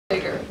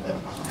Bigger.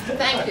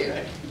 Thank you.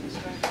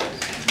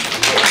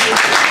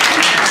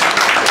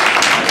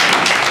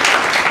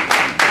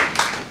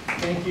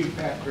 Thank you,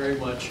 Pat, very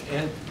much.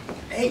 And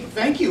hey,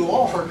 thank you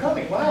all for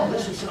coming. Wow,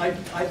 this is, I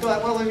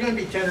thought, well, there's going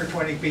to be 10 or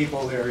 20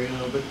 people there, you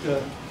know, but,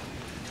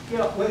 you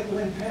know,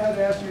 when Pat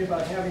asked me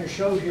about having a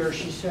show here,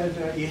 she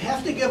said, you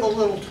have to give a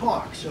little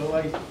talk. So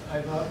I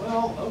thought,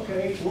 well,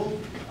 okay, well,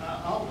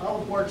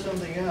 I'll work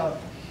something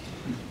out.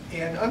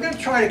 And I'm going to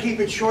try to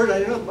keep it short. I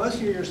know most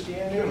of you are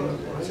standing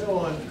and so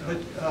on, but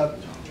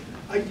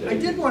I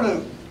did want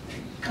to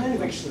kind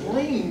of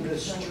explain the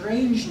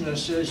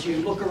strangeness as you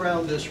look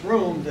around this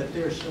room, that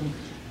there's some,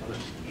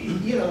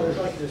 you know, there's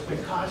like this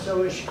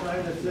Picasso-ish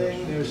kind of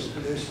thing. There's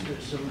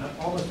some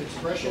almost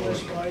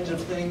expressionist kinds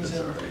of things.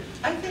 And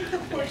I think the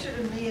portrait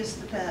of me is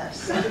the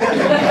best.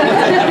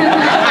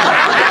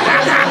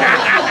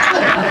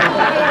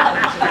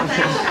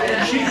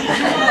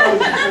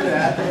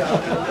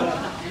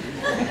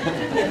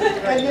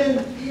 and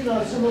then, you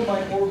know, some of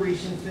my more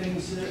recent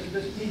things.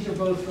 These are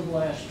both from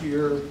last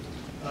year,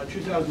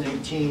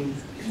 2018,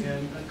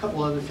 and a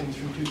couple other things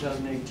from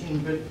 2018.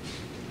 But,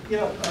 you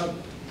know,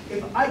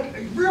 if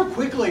I real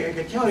quickly, I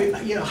could tell you,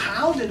 you know,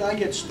 how did I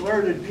get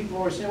started? People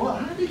always say, well,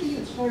 how did you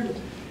get started?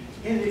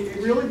 And it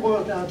really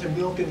boils down to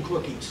milk and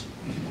cookies.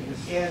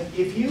 And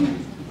if you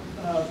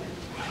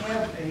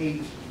have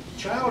a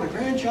child, a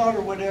grandchild,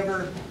 or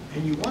whatever,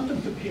 and you want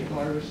them to be an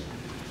artist,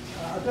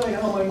 I'll tell you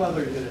how my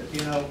mother did it.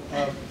 You know,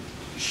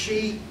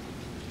 she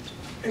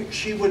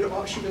was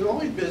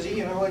always busy,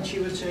 you know, and she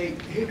would say,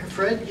 "Here,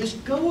 Fred,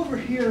 just go over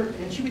here,"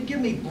 and she would give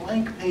me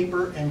blank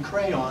paper and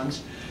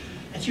crayons,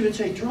 and she would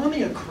say, "Draw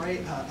me a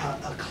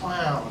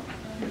clown,"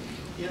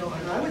 you know,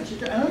 and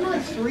I'm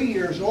like 3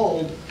 years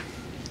old,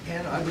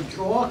 and I would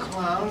draw a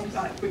clown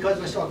because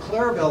I saw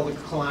Clarabelle the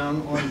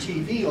clown on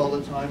TV all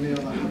the time, you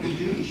know, the Honey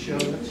Doody show.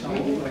 That's how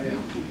old I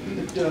am.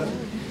 But,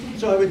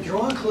 so I would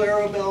draw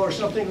Clarabelle or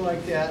something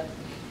like that,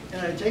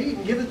 and I'd take it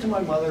and give it to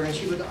my mother, and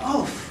she would,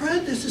 "Oh,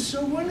 Fred, this is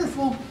so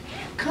wonderful.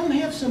 Come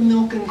have some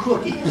milk and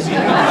cookies." You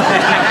know?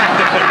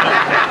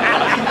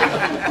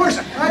 Of course,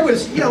 I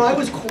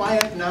was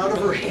quiet and out of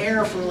her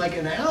hair for like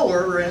an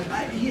hour, and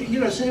you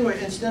know, so anyway,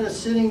 instead of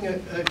sitting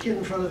a kid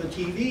in front of the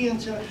TV,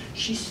 and so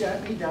she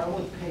sat me down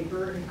with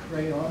paper and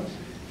crayons,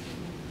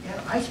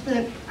 and I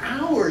spent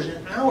hours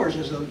and hours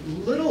as a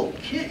little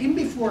kid, even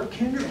before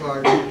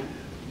kindergarten,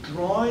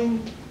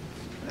 drawing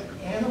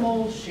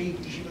animals. She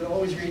would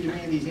always read to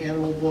me these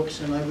animal books,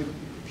 and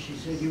she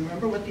said, "You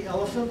remember what the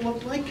elephant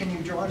looked like? Can you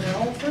draw an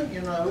elephant?"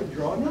 You know, I would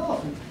draw an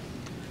elephant.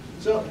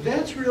 So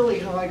that's really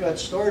how I got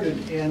started,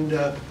 and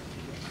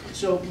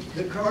so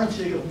the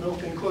currency of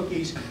milk and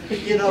cookies,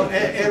 you know,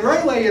 and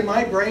right away in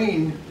my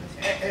brain,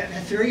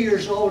 at 3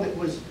 years old, it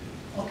was,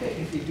 okay,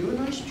 if you do a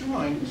nice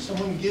drawing,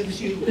 someone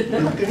gives you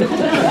milk and cookies.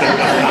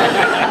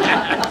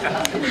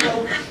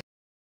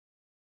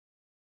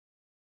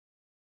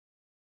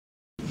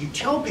 You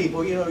tell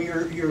people, you know,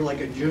 you're like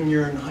a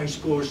junior in high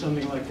school or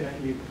something like that,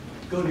 and you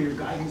go to your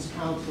guidance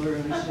counselor,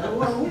 and they say,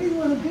 "Well, what do you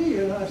want to be?"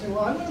 And I say,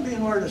 "Well, I want to be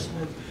an artist."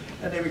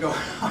 And they would go,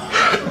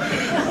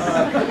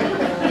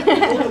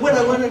 "What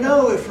I want to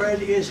know,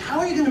 Fred, is how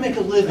are you going to make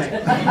a living?"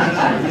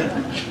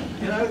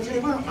 And I would say,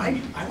 "Well, I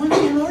want to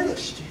be an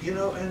artist," you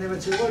know. And they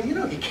would say, "Well, you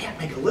know, you can't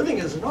make a living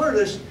as an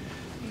artist."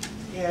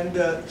 And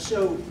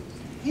so,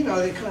 you know,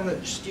 they kind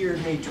of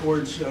steered me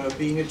towards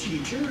being a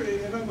teacher,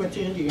 and I went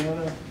to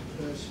Indiana.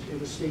 It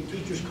was State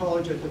Teachers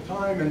College at the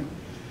time, and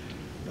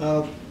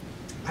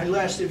I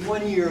lasted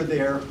 1 year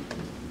there,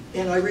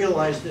 and I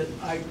realized that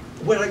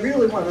what I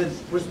really wanted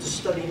was to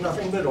study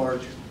nothing but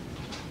art,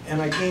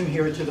 and I came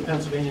here to the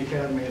Pennsylvania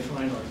Academy of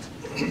Fine Arts.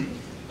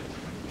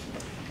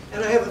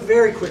 And I have a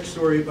very quick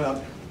story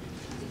about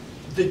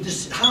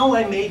how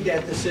I made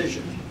that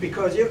decision,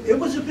 because it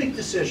was a big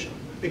decision,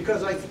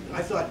 because I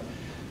thought,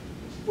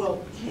 well,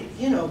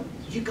 you know,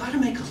 you got to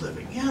make a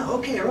living. Yeah,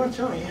 okay, everyone's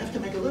telling me you have to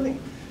make a living.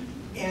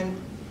 And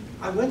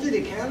I went to the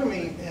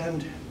academy,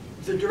 and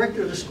the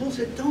director of the school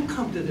said, "Don't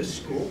come to this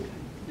school."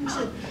 He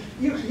said,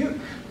 "You're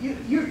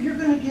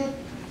going to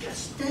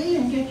stay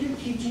and get your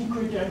teaching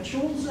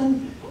credentials,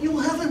 and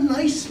you'll have a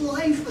nice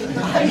life."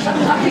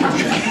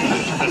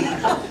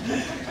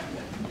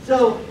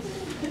 So,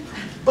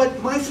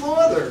 but my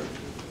father,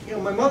 you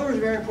know, my mother was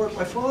very important.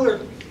 My father,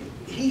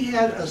 he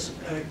had a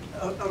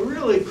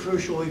really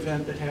crucial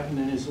event that happened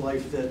in his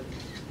life that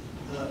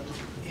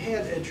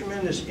had a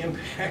tremendous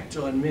impact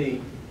on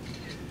me.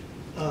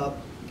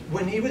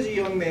 When he was a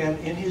young man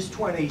in his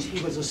 20s, he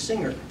was a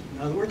singer.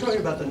 Now, we're talking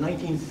about the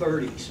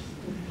 1930s.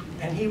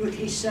 And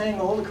he sang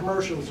all the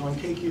commercials on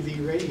KQV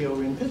radio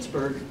in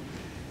Pittsburgh.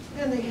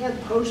 And they had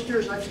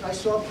posters. I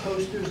saw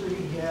posters that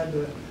he had,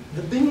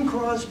 the Bing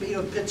Crosby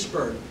of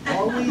Pittsburgh,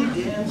 Fred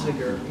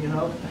Danziger, you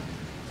know.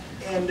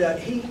 And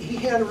he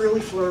had a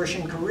really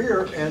flourishing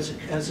career as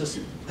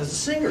a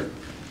singer.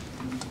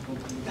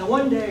 Now,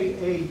 one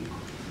day,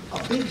 a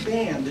big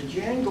band, the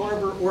Jan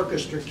Garber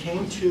Orchestra,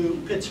 came to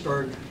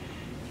Pittsburgh,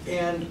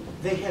 and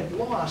they had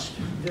lost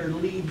their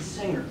lead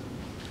singer.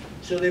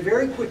 So they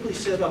very quickly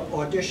set up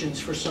auditions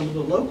for some of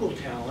the local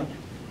talent,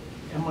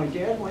 And my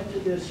dad went to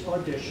this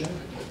audition,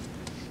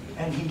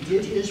 and he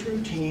did his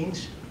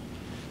routines,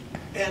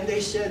 and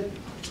they said,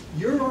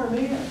 "You're our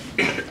man.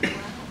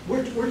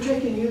 We're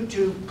taking you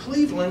to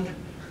Cleveland.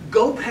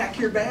 Go pack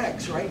your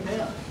bags right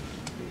now."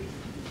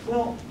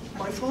 Well,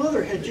 my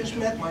father had just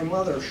met my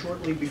mother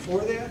shortly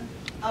before that,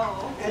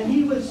 Oh. and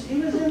he was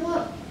in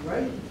love,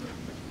 right?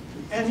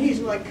 And he's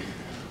like,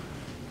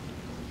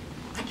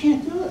 "I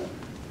can't do it.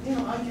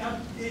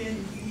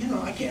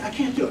 I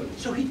can't do it."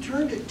 So he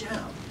turned it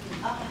down.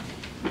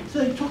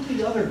 So he took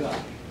the other guy,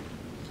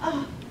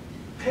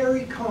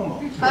 Perry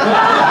Como.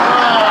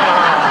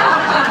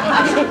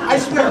 I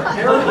swear,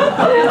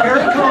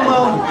 Perry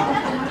Como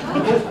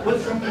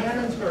was from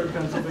Cannonsburg,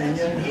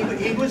 Pennsylvania, and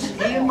he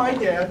and my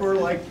dad were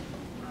like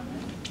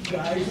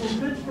guys in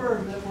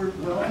Pittsburgh that were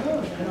well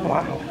known. You know?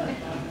 Wow.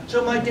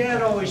 So my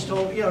dad always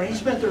told, he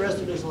spent the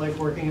rest of his life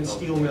working in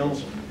steel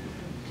mills,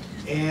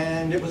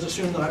 and it was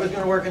assumed that I was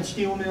going to work in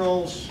steel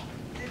mills.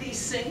 Did he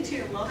sing to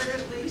your mother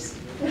at least?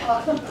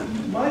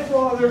 My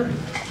father,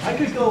 I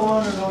could go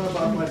on and on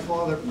about my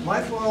father.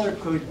 My father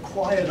could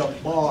quiet a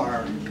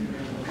bar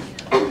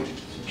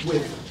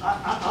with,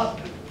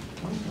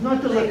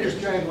 not to let this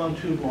drag on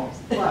too long,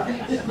 but.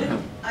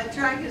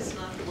 Drag is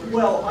not the word.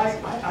 Well,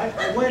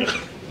 I went,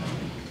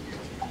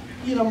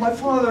 my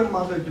father and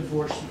mother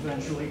divorced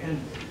eventually, and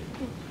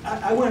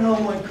I went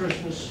home one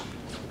Christmas,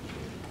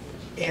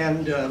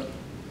 and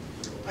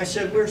I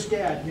said, "Where's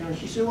Dad?"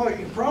 She said, "Well, you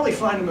can probably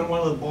find him in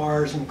one of the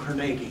bars in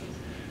Carnegie."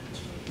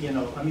 I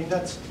mean,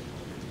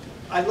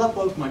 I love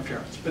both my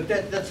parents, but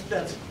that was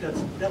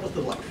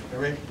the life, all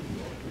right?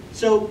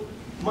 So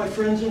my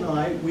friends and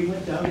I, we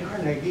went down to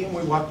Carnegie and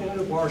we walked into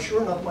the bar.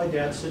 Sure enough, my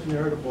dad's sitting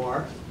there at a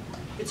bar.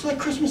 It's like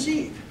Christmas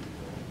Eve.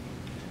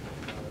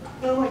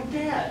 And I'm like,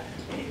 "Dad,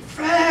 hey,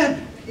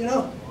 Fred,"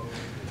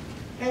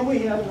 And we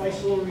have a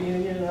nice little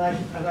reunion,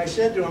 and I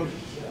said to him,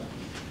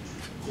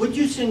 "Would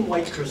you sing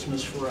White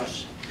Christmas for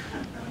us?"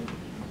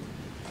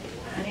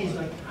 And he's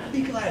like, "I'd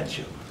be glad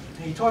to."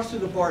 And he talks to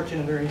the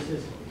bartender and he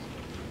says,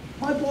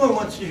 "My boy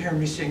wants to hear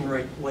me sing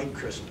White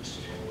Christmas."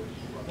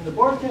 And the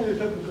bartender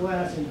took a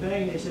glass and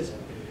banged it. He says,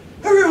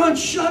 "Everyone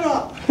shut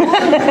up!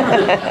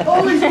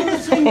 Oh, he's going to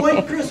sing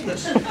White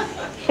Christmas." And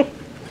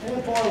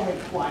the bar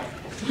went quiet.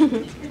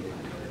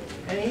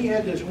 And he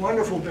had this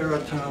wonderful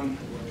baritone.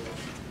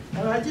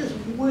 And I just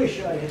wish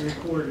I had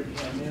recorded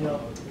him,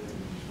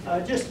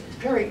 Just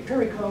Perry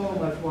Como,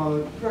 my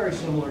father, very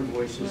similar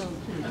voices.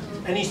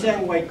 And he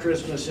sang White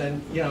Christmas,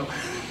 and,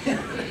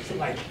 it's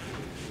like,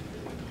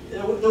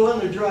 there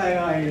wasn't a dry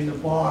eye in the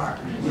bar,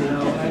 I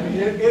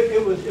mean,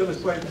 it was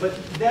quite, but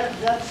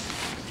that's,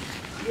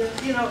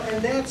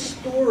 and that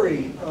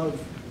story of,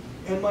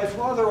 and my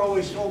father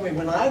always told me,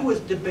 when I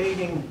was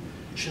debating,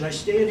 should I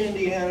stay in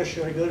Indiana,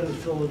 should I go to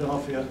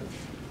Philadelphia,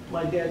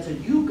 my dad said,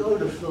 "You go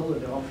to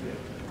Philadelphia."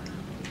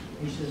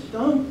 He says,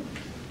 "Don't,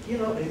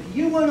 if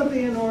you want to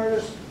be an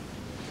artist,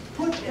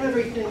 put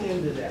everything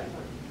into that."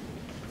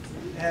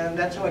 And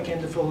that's how I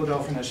came to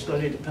Philadelphia, and I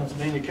studied at the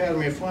Pennsylvania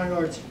Academy of Fine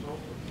Arts,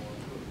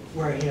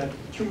 where I had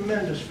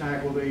tremendous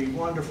faculty,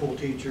 wonderful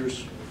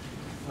teachers.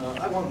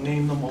 I won't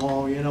name them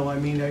all,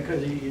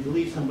 because you'd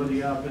leave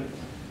somebody out, but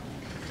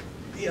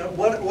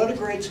what a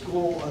great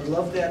school. I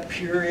love that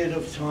period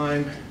of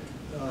time.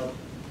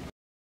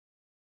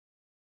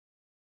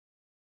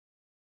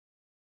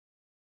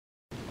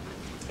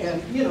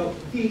 And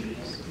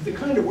the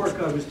kind of work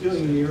I was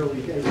doing in the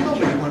early days,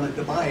 nobody wanted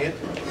to buy it.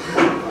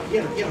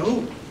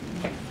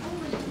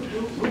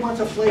 Who wants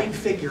a flayed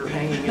figure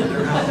hanging in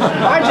their house?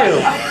 I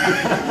do.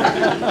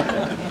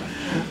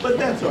 But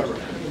that's all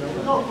right.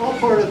 All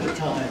part of the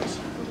times.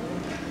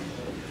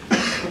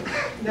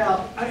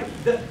 Now,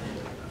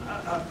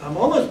 I'm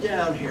almost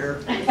down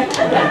here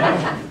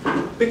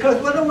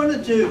because what I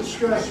wanted to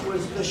stress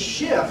was the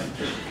shift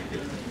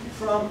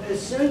from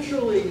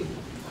essentially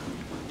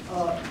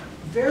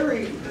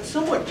very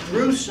somewhat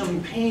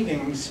gruesome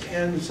paintings,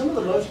 and some of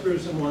the most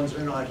gruesome ones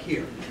are not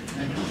here.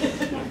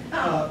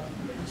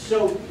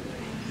 So,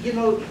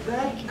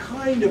 that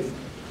kind of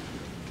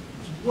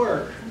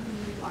work,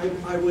 I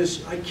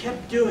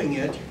kept doing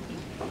it,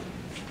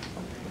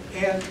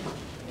 and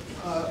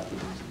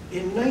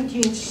in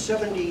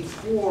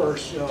 1974 or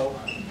so,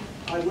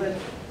 my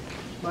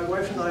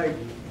wife and I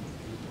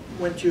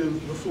went to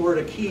the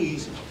Florida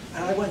Keys,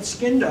 and I went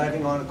skin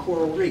diving on a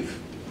coral reef,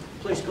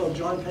 a place called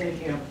John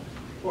Pennekamp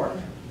Park.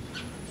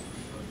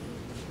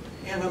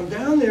 And I'm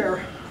down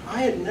there,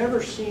 I had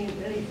never seen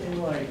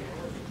anything like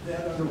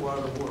that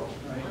underwater world,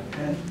 right?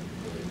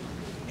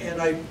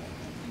 And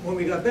when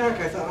we got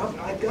back, I thought,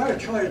 I've got to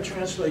try to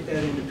translate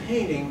that into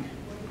painting.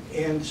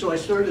 And so I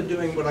started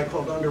doing what I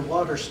called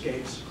underwater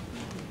scapes.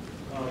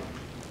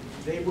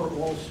 They were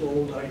all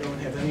sold. I don't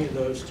have any of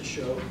those to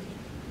show.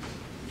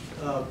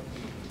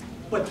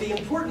 But the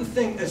important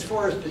thing as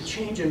far as the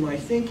change in my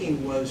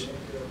thinking was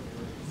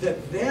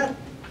that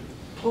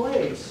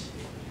place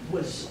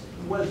was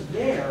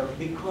there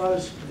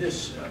because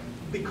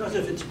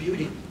of its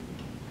beauty.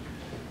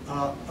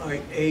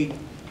 A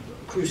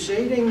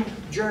crusading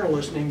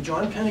journalist named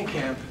John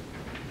Pennekamp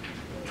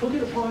took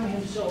it upon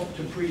himself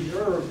to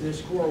preserve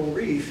this coral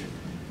reef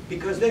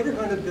because they were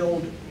going to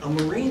build a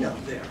marina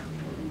there.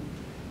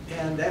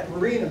 And that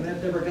marina meant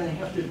they were going to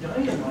have to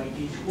dynamite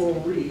these coral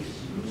reefs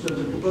so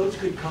that the boats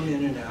could come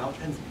in and out,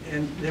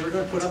 and they were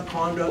going to put up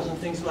condos and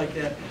things like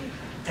that.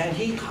 And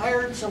he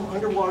hired some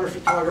underwater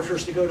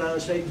photographers to go down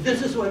and say,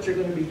 this is what you're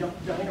going to be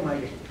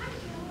dynamiting.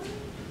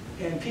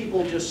 And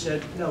people just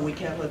said, no, we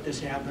can't let this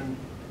happen.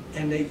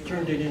 And they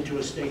turned it into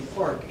a state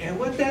park. And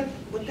what that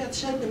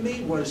said to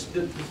me was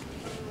that,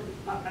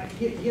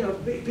 you know,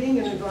 being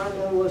an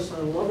environmentalist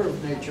and a lover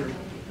of nature,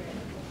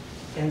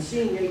 and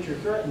seeing nature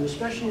threatened,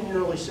 especially in the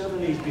early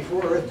 70s,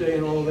 before Earth Day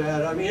and all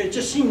that, I mean, it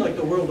just seemed like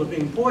the world was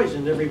being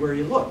poisoned everywhere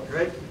you looked,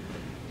 right?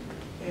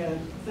 And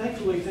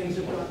thankfully, things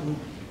have gotten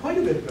quite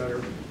a bit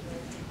better.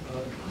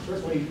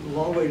 Certainly a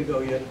long way to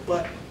go yet,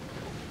 but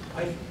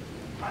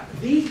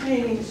these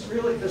paintings,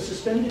 really, the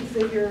suspended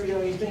figure, you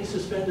know, he's being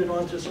suspended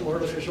onto some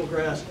artificial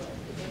grass.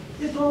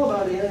 It's all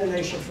about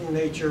alienation from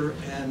nature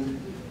and,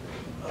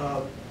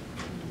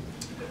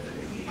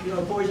 you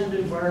know, poisoned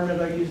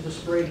environment. I used a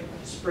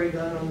spray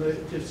gun on the,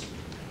 just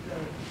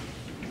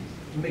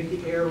make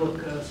the air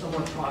look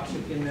somewhat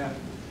toxic in that.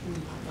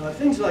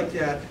 Things like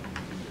that.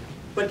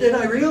 But then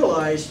I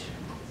realized,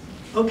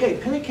 okay,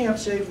 Pennekamp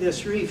saved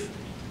this reef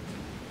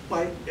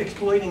by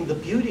exploiting the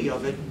beauty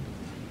of it.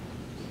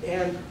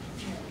 And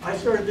I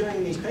started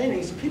doing these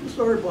paintings, and people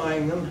started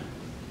buying them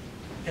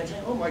and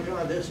saying, oh my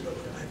God, this,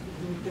 I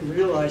didn't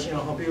realize, you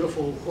know, how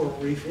beautiful coral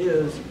reef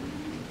is.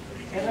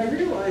 And I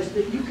realized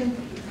that you can,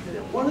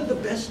 that one of the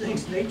best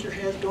things nature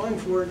has going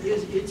for it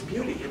is its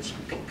beauty. It's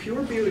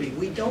pure beauty.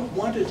 We don't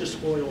want to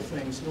despoil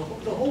things. The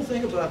whole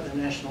thing about the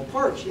national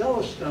parks,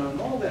 Yellowstone,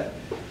 all that,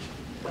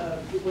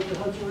 what the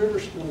Hudson River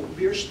School,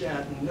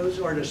 Bierstadt, and those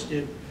artists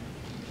did,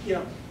 you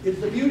know, it's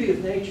the beauty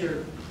of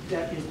nature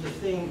that is the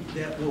thing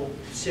that will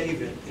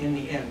save it in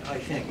the end, I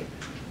think.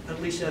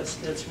 At least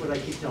that's what I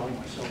keep telling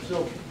myself.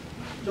 So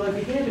I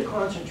began to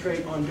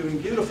concentrate on doing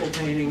beautiful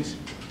paintings,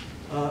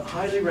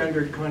 highly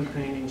rendered kind of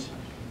paintings,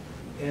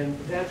 and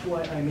that's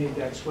why I made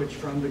that switch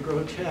from the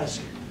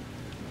grotesque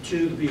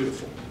to the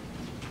beautiful.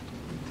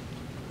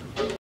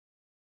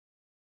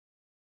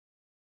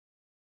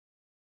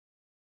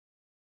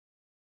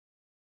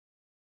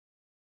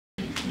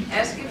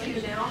 Ask a few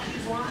now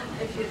if you want,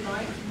 if you'd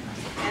like.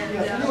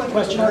 And,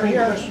 Question over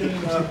here.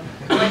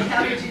 like,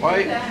 how did you do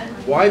that?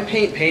 Why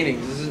paint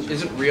paintings?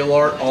 Isn't real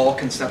art all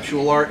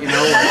conceptual art, you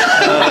know?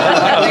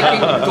 Like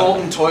making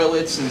golden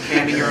toilets and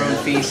canning your own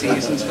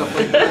feces and stuff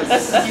like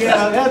that.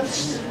 Yeah,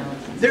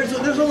 there's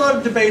a lot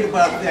of debate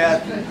about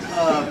that.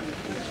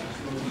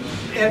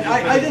 And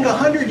I think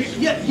 100 years,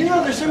 yeah, you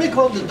know, there's something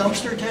called the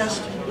dumpster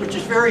test, which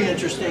is very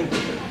interesting.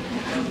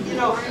 You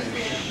know,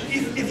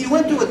 if you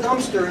went to a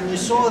dumpster and you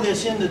saw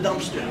this in the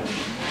dumpster,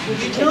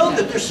 you know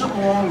that there's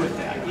something wrong with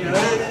that, you know.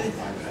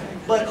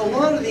 But a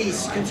lot of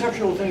these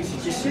conceptual things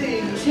that you see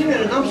them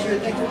in a dumpster, you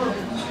think, well,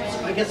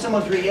 I guess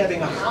someone's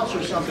rehabbing a house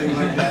or something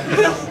like that.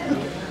 You know?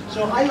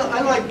 So I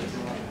like,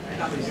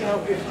 you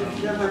know,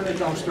 if you're ever in a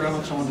dumpster, I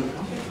want someone to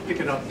pick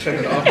it up. Check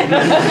it off.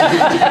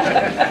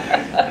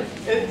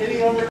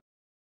 Any other?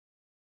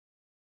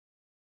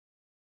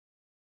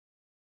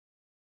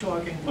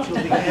 Talking until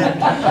the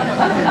end.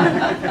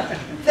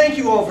 Thank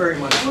you all very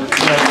much.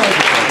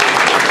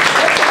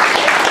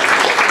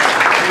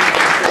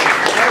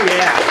 Oh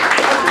yeah.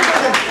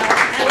 And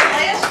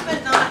last but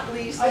not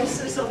least, this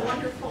is a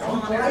wonderful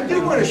honor. I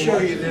do want to show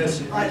you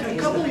this. A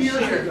couple of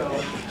years ago,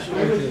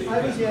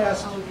 I was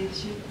asked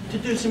to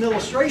do some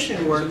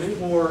illustration work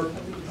for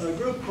a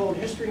group called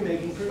History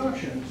Making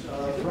Productions,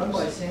 run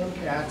by Sam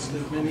Katz,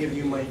 that many of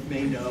you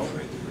may know.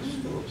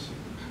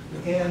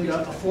 And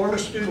a former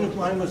student of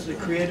mine was the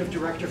creative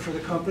director for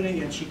the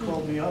company, and she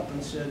called me up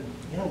and said,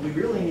 you know, we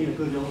really need a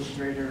good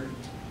illustrator.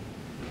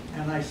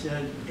 And I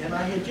said, and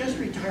I had just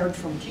retired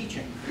from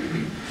teaching.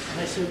 And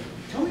I said,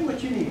 tell me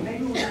what you need,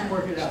 maybe we can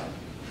work it out.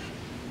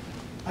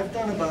 I've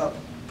done about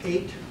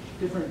 8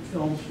 different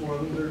films for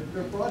them.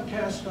 They're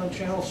broadcast on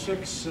Channel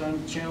 6,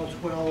 on Channel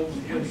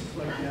 12, places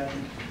like that.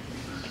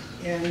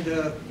 And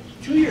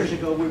 2 years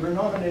ago, we were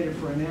nominated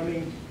for an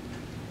Emmy.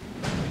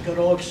 I got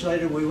all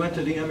excited. We went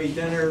to the Emmy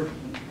dinner.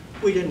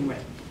 We didn't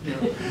win. You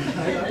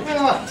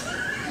know.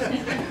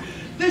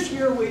 This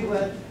year we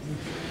went,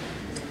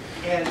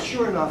 and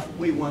sure enough,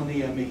 we won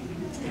the Emmy.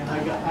 And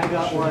I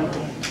got one.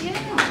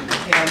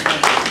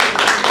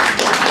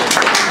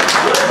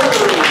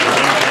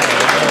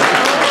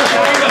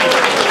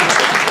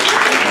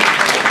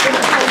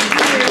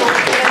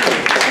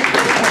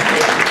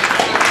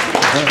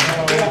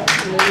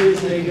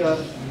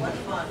 What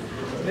fun.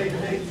 They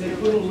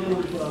put a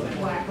little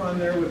plaque on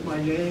there with my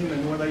name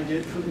and what I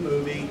did for the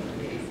movie,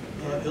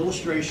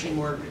 illustration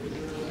work,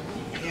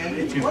 and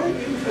it's quite a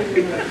beautiful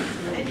thing.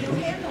 And you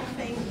handle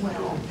things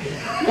well.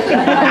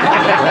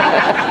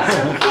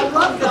 I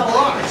love the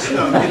box, you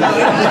know,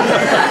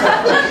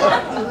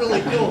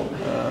 really cool.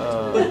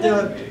 But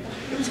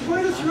it was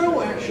quite a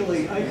thrill,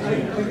 actually. I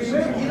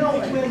remember, you know,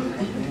 when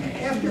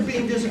after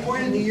being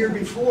disappointed the year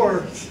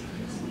before,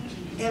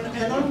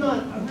 And I'm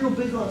not real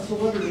big on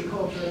celebrity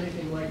culture or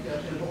anything like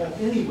that at all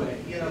anyway,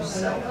 you know.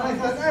 And I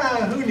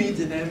thought, who needs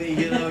an Emmy,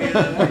 you know.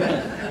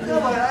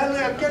 No,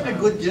 I'm getting a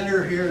good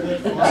dinner here.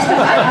 That's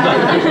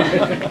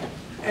fine.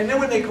 And then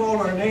when they called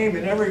our name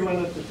and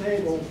everyone at the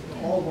table,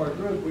 all of our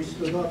group, we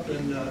stood up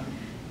and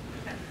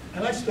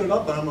I stood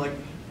up and I'm like,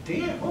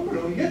 damn, I'm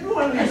really getting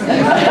one of these.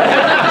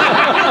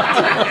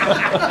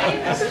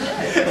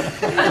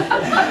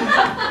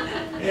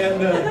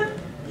 And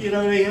you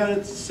know, they had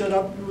it set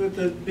up with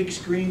the big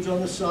screens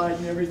on the side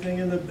and everything,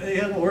 and they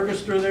had an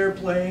orchestra there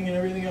playing and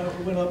everything. I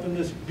went up, and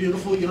this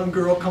beautiful young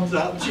girl comes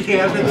out, and she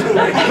hands it to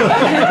me.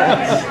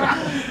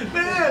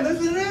 Man, this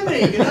is an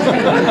Emmy! You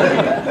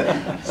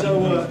know?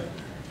 So,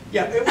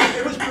 yeah,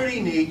 it was pretty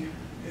neat,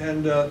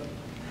 and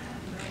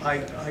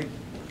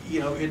you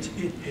know,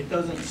 it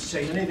doesn't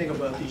say anything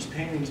about these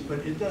paintings, but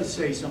it does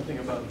say something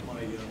about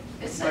my.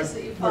 It says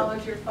that you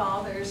followed your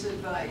father's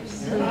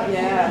advice.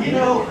 Yeah. You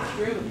know,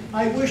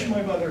 I wish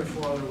my mother and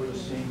father would have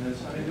seen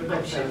this. I mean,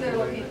 I'm sure they're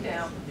looking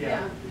down.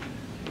 Yeah.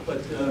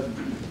 But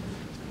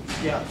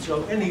yeah.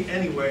 So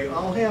anyway,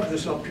 I'll have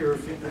this up here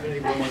if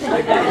anyone wants to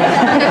take it.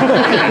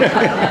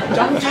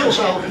 Don't tell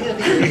how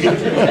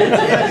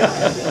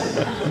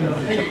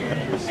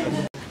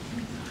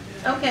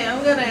Okay,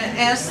 I'm going to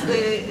ask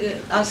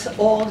us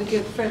all to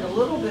give Fred a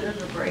little bit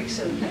of a break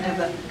so we can have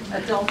an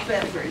adult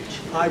beverage.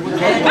 I would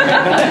love